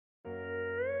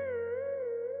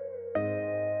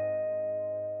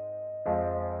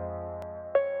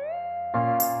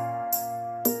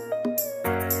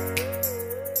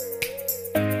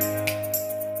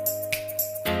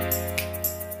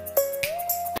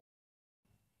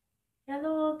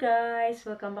guys!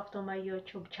 Welcome back to my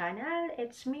YouTube channel.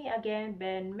 It's me again,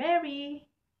 Ben Mary.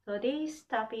 Today's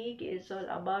topic is all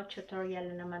about tutorial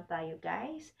na naman tayo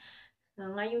guys. So,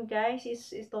 ngayon guys,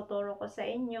 ituturo ko sa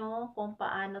inyo kung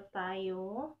paano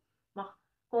tayo,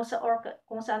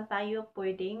 kung saan tayo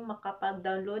pwedeng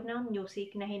makapag-download ng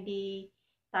music na hindi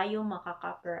tayo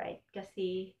makaka-copyright.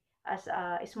 Kasi as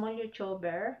a small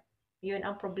YouTuber, yun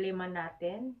ang problema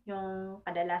natin. Yung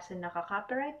kadalasan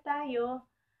nakaka-copyright tayo.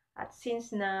 At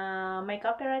since na may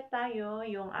copyright tayo,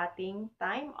 yung ating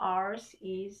time hours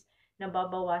is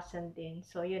nababawasan din.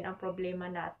 So, yun ang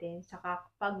problema natin. Saka,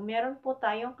 pag meron po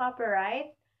tayong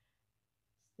copyright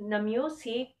na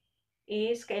music,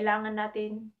 is kailangan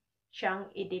natin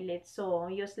siyang i-delete. So,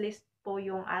 useless po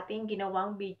yung ating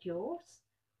ginawang videos.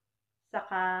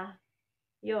 Saka,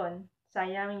 yun,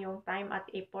 sayang yung time at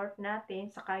effort natin.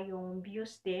 Saka yung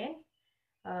views din.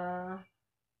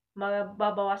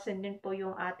 Mababawasan din po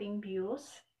yung ating views.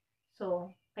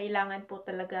 So, kailangan po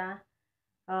talaga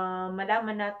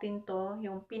malaman natin to,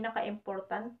 yung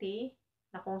pinaka-importante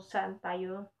na kung saan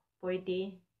tayo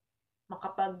pwede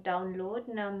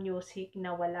makapag-download ng music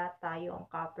na wala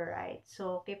tayong copyright.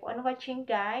 So, keep on watching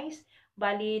guys.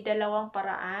 Bali, dalawang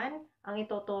paraan ang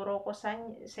ituturo ko sa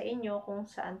inyo kung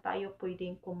saan tayo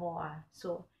pwedeng kumuha.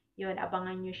 So, yun,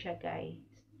 abangan nyo siya guys.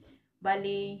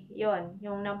 Bali, yon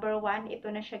yung number 1, ito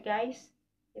na siya guys.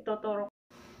 Ituturo.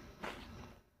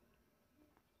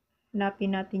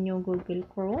 Hanapin natin yung Google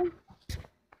Chrome.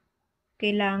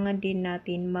 Kailangan din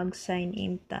natin mag-sign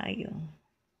in tayo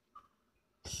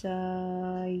sa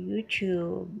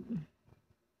YouTube.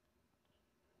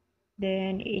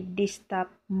 Then,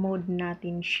 i-desktop mode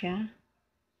natin siya.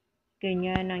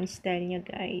 Ganyan ang style niya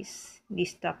guys.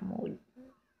 Desktop mode.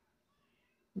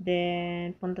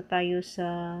 Then, punta tayo sa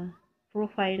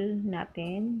profile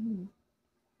natin.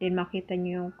 Then, makita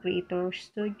nyo yung Creator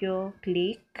Studio.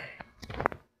 Click.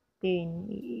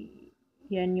 Then,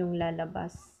 yan yung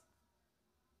lalabas.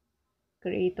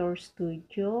 Creator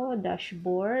Studio,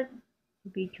 Dashboard,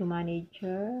 Video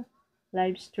Manager,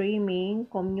 Live Streaming,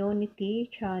 Community,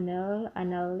 Channel,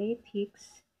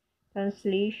 Analytics,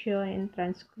 Translation and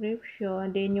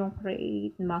Transcription. Then, yung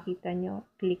Create, makita nyo.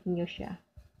 Click nyo siya.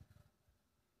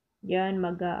 Yan,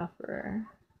 mag-a-offer.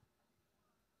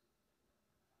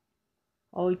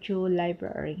 Audio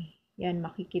Library. Yan,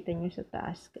 makikita nyo sa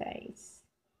taas, guys.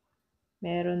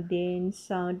 Meron din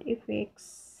sound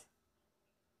effects.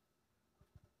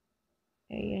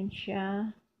 Ayan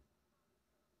siya.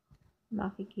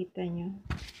 Makikita nyo.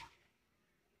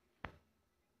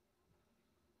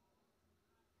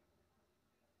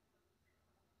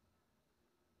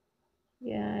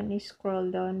 Yan,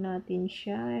 scroll down natin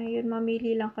siya. Yun,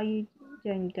 mamili lang kayo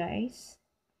dyan, guys.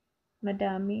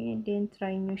 Madami. Then,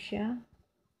 try nyo siya.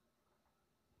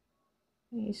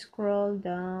 Scroll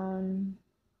down.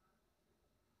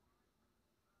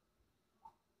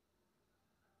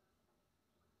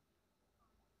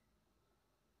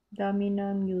 Dami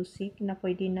na music na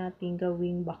pwede natin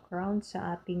gawing background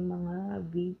sa ating mga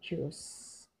videos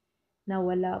na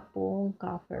wala pong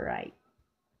copyright.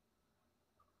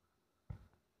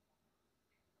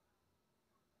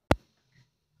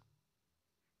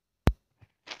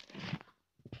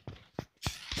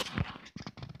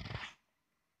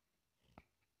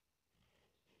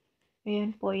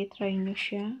 Ayan po, i-try nyo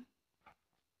siya.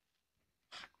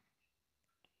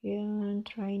 Ayan,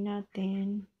 try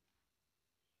natin.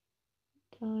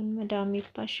 Ayan, madami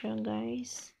pa siya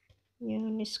guys.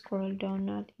 Ayan, scroll down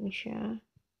natin siya.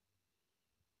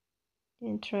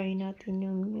 Then, try natin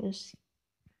yung music.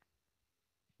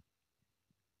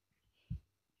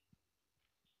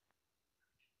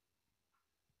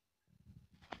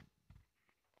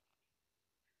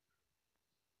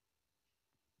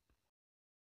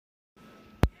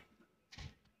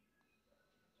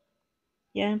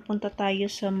 Yan, punta tayo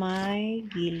sa may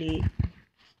gilid.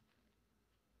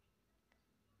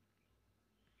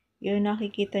 Yun,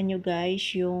 nakikita nyo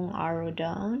guys yung arrow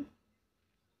down.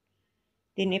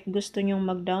 Then, if gusto nyong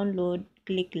mag-download,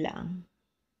 click lang.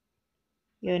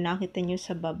 Yun, nakita nyo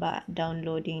sa baba,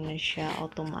 downloading na siya,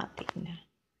 automatic na.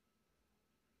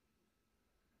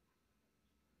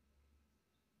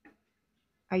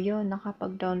 Ayun,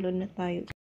 nakapag-download na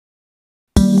tayo.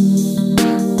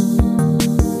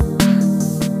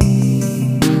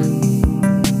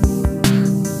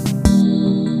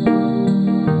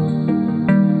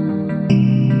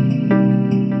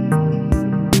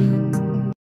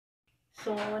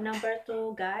 So, number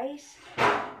 2 guys.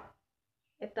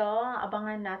 Ito,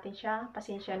 abangan natin siya.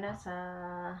 Pasensya na sa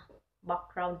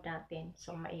background natin.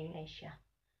 So, maingay siya.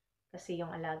 Kasi yung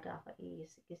alaga ko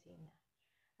is gising na.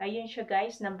 Ayun siya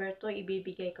guys, number 2,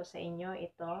 ibibigay ko sa inyo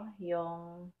ito,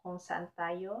 yung kung saan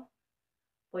tayo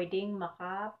pwedeng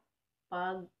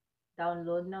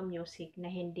makapag-download ng music na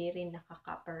hindi rin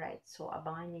nakaka-copyright. So,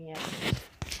 abangan nyo yan.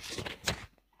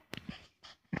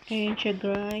 Ayun siya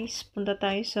guys, punta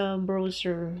tayo sa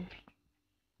browser.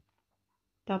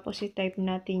 Tapos i-type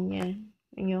natin yan,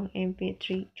 yung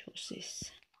MP3 choices.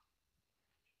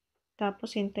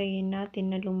 Tapos hintayin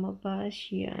natin na lumabas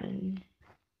yan.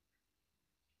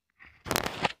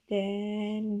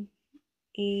 Then,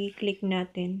 i-click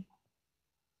natin.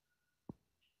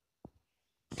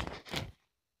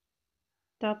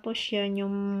 Tapos yan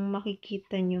yung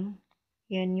makikita nyo.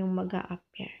 Yan yung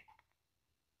mag-a-appear.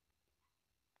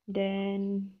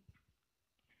 Then,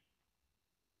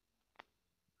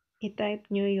 i-type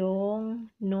nyo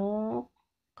yung no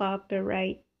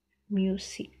copyright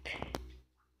music.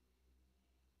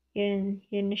 Yan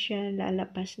na siya,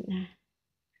 lalabas na.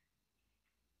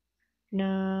 Na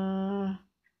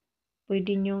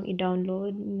pwede nyong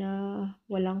i-download na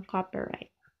walang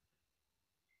copyright.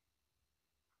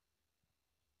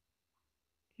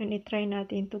 Yan, i-try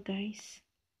natin to guys.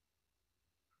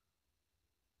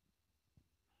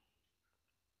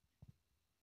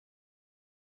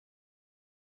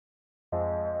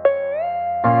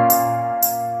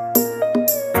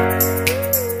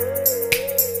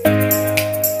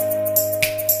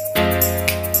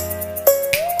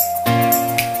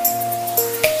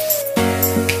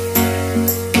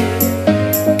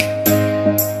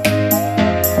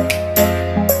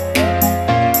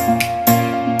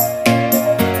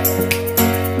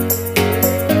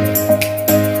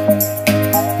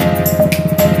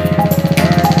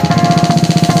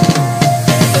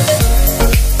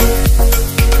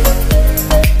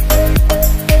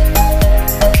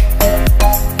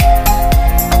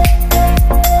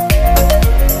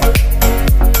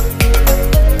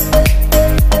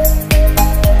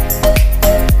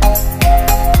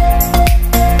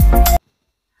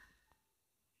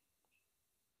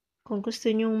 Kung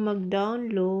gusto nyong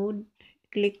mag-download,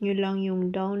 click nyo lang yung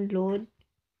download.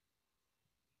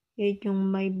 Yan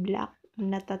yung may black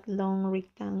na tatlong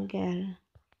rectangle.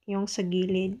 Yung sa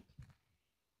gilid.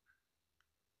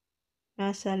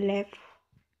 Nasa left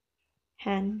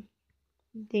hand.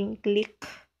 Then click.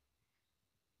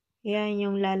 Yan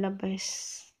yung lalabas.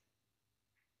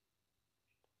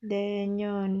 Then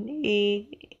yun,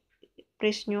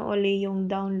 i-press nyo ulit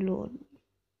yung download.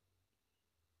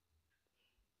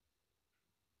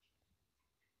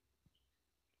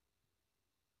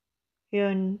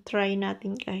 Yun, try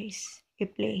natin guys.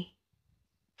 I-play.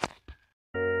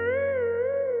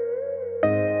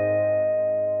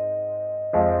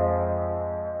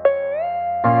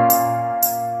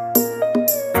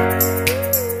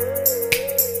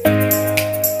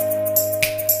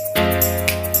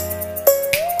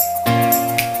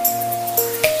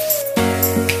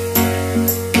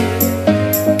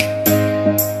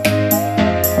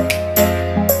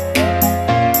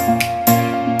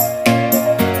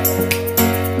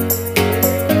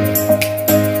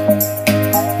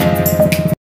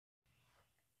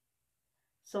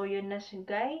 So, yun na siya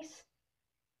guys.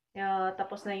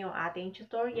 Tapos na yung ating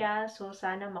tutorial. So,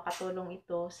 sana makatulong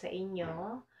ito sa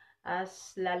inyo.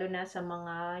 Lalo na sa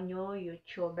mga new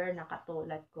YouTuber na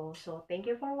katulad ko. So, thank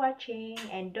you for watching.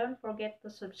 And don't forget to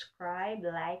subscribe,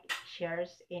 like, share,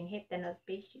 and hit the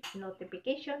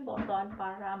notification button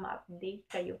para ma-update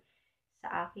kayo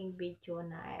sa aking video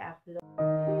na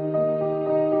i-upload.